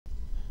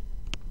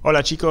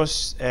Hola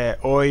chicos,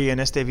 hoy en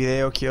este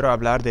video quiero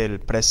hablar del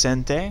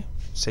presente.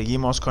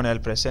 Seguimos con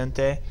el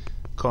presente,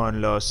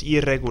 con los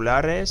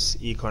irregulares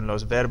y con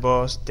los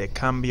verbos de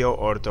cambio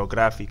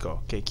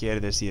ortográfico, que quiere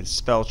decir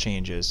spell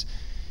changes.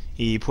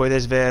 Y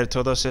puedes ver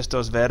todos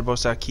estos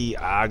verbos aquí: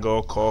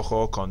 hago,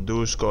 cojo,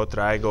 conduzco,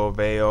 traigo,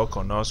 veo,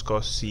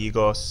 conozco,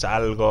 sigo,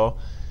 salgo.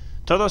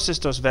 Todos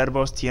estos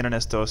verbos tienen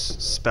estos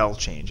spell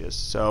changes.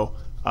 So,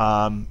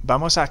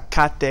 vamos a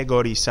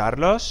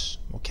categorizarlos,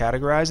 we'll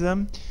categorize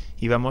them,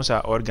 y vamos a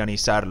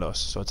organizarlos,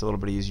 so it's a little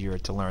bit easier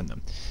to learn them.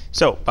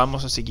 So,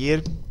 vamos a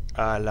seguir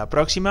la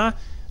próxima.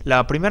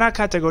 La primera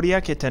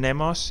categoría que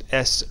tenemos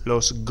es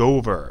los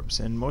go verbs,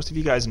 and most of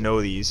you guys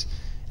know these.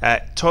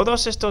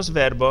 Todos estos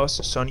verbos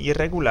son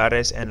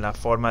irregulares en la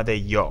forma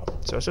de yo.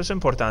 So, eso es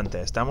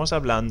importante. Estamos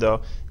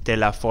hablando de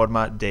la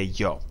forma de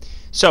yo.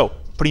 So,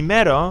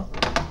 primero,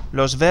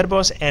 los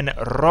verbos en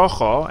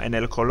rojo, en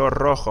el color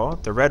rojo,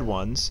 the red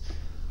ones,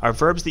 are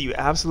verbs that you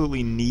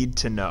absolutely need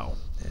to know.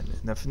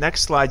 In the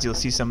next slides, you'll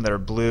see some that are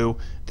blue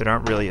that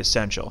aren't really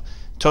essential.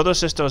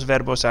 Todos estos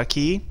verbos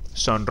aquí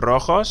son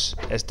rojos,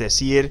 es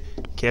decir,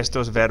 que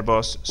estos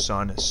verbos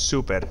son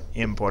súper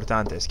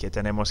importantes, que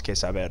tenemos que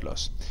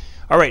saberlos.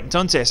 Alright,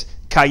 entonces,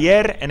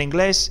 caer en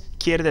inglés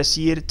quiere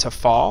decir to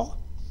fall.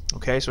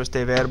 Okay, so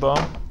este verbo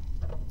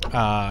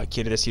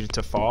quiere decir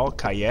to fall,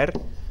 caer.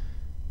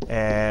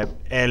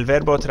 El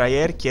verbo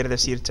traer quiere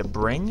decir to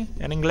bring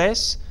en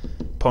inglés.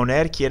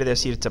 Poner quiere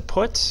decir to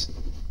put.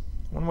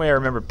 One way I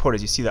remember put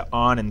is you see the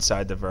on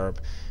inside the verb.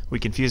 We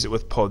confuse it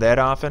with poder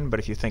often, but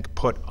if you think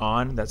put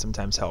on, that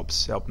sometimes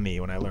helped me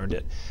when I learned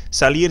it.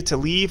 Salir, to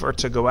leave or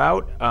to go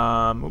out.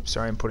 Oops,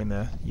 sorry, I'm putting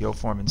the yo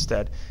form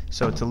instead.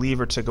 So to leave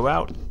or to go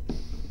out.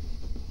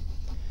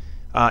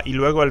 Y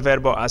luego el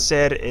verbo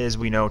hacer is,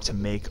 we know, to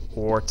make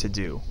or to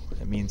do.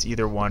 It means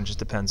either one, just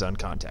depends on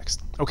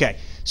context. Okay,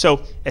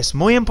 so es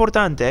muy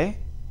importante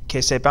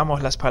que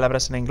sepamos las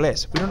palabras en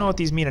inglés. If we don't know what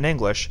these mean in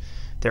English,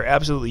 they're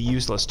absolutely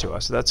useless to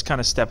us. So that's kind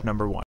of step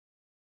number one.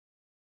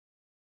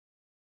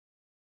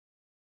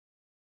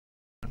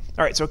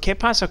 Alright, so ¿qué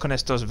pasa con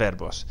estos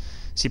verbos?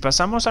 Si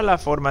pasamos a la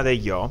forma de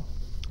yo,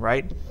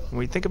 right? When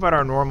we think about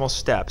our normal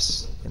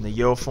steps in the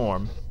yo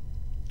form,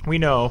 we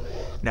know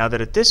now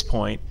that at this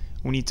point,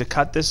 we need to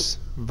cut this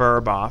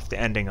verb off, the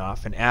ending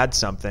off, and add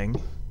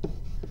something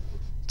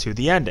to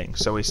the ending.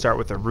 So we start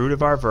with the root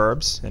of our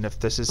verbs, and if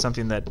this is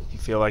something that you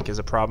feel like is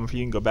a problem for you,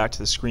 you can go back to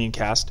the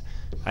screencast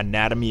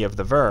anatomy of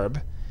the verb,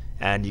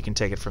 and you can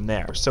take it from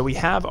there. So we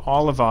have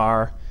all of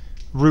our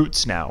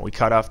roots now. We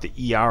cut off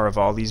the ER of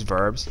all these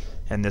verbs,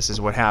 and this is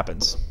what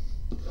happens.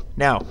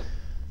 Now,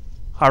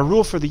 our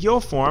rule for the yo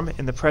form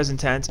in the present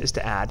tense is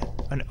to add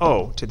an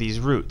O to these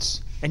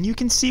roots. And you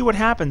can see what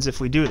happens if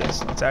we do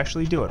this. Let's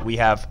actually do it. We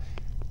have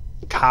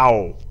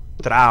cao,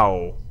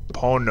 trao,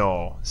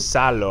 pono,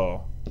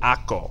 salo,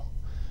 ako.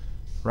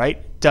 Right?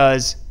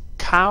 Does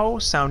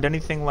cao sound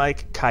anything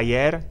like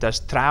caer? Does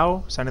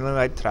trao sound anything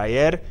like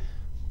traer?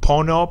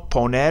 Pono,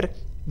 poner?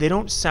 They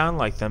don't sound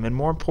like them. And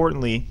more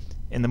importantly,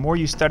 and the more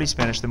you study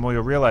Spanish, the more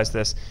you'll realize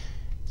this,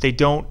 they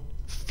don't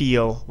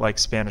feel like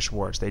Spanish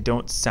words. They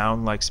don't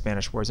sound like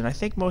Spanish words. And I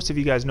think most of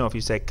you guys know if you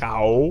say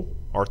cao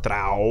or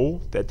trao,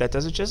 that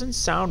doesn't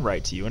sound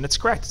right to you. And it's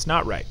correct. It's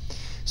not right.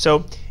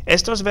 So,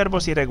 estos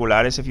verbos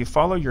irregulares, if you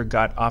follow your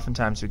gut,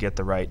 oftentimes you get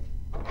the right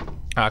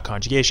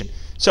conjugation.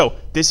 So,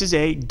 this is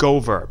a go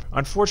verb.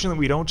 Unfortunately,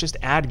 we don't just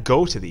add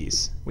go to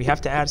these. We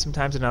have to add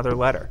sometimes another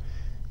letter.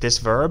 This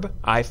verb,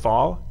 I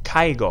fall,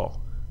 caigo.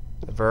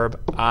 The verb,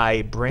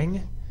 I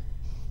bring,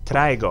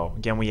 traigo.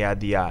 Again, we add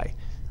the I.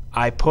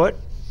 I put,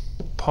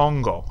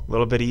 pongo. A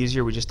little bit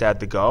easier, we just add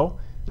the go.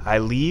 I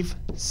leave,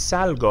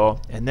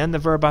 salgo. And then the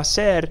verb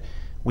hacer,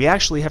 we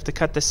actually have to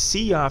cut the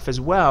C off as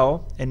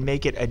well and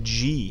make it a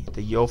G.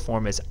 The yo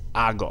form is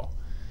hago.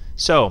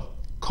 So,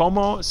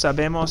 ¿cómo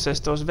sabemos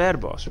estos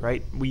verbos,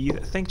 right? We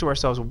think to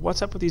ourselves,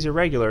 what's up with these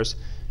irregulars?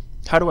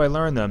 How do I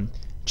learn them?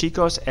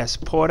 Chicos, es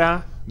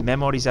pura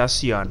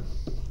memorización.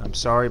 I'm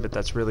sorry, but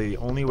that's really the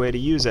only way to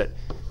use it,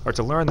 or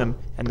to learn them.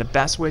 And the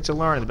best way to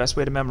learn, the best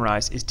way to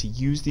memorize, is to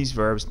use these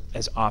verbs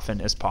as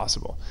often as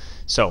possible.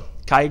 So,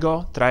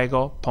 caigo,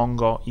 traigo,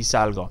 pongo y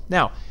salgo.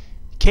 Now,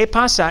 ¿qué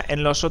pasa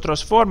en las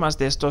otras formas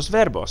de estos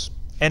verbos?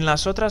 En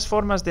las otras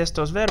formas de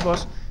estos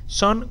verbos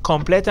son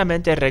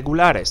completamente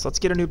regulares. Let's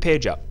get a new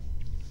page up.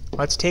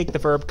 Let's take the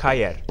verb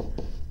caer.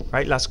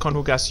 Right? Las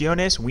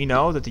conjugaciones, we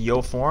know that the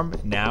yo form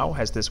now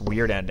has this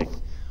weird ending.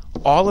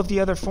 All of the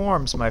other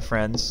forms, my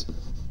friends,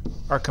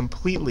 are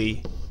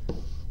completely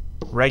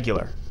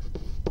regular.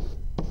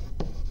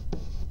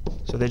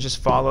 So they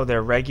just follow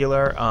their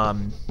regular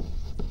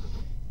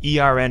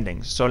ER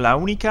endings. So la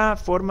única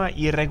forma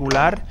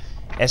irregular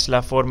es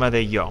la forma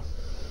de yo.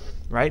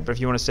 Right? But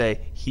if you want to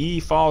say, he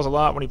falls a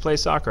lot when he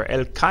plays soccer.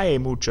 Él cae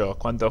mucho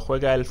cuando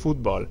juega el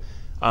fútbol.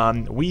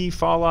 We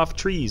fall off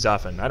trees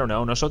often. I don't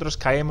know. Nosotros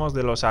caemos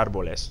de los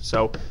árboles.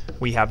 So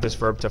we have this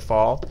verb to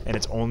fall, and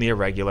it's only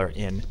irregular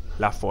in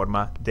la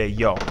forma de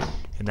yo.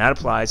 And that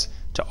applies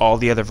to all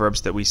the other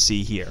verbs that we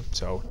see here.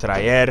 So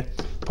traer,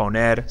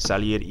 poner,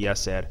 salir y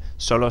hacer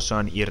solo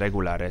son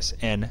irregulares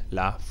en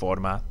la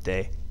forma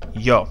de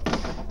yo.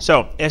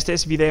 So, este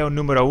es video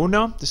número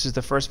 1. This is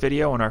the first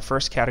video in our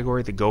first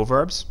category, the go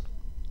verbs.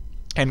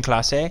 En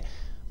clase,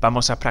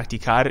 vamos a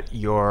practicar.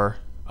 Your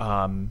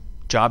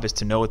job is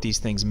to know what these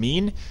things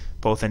mean,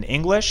 both in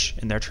English,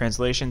 in their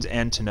translations,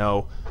 and to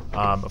know,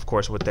 of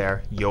course, what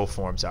their yo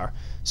forms are.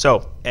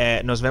 So,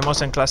 nos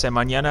vemos en clase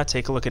mañana.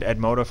 Take a look at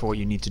Edmodo for what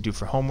you need to do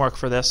for homework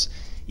for this.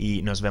 Y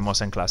nos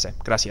vemos en clase.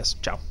 Gracias.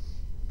 Chao.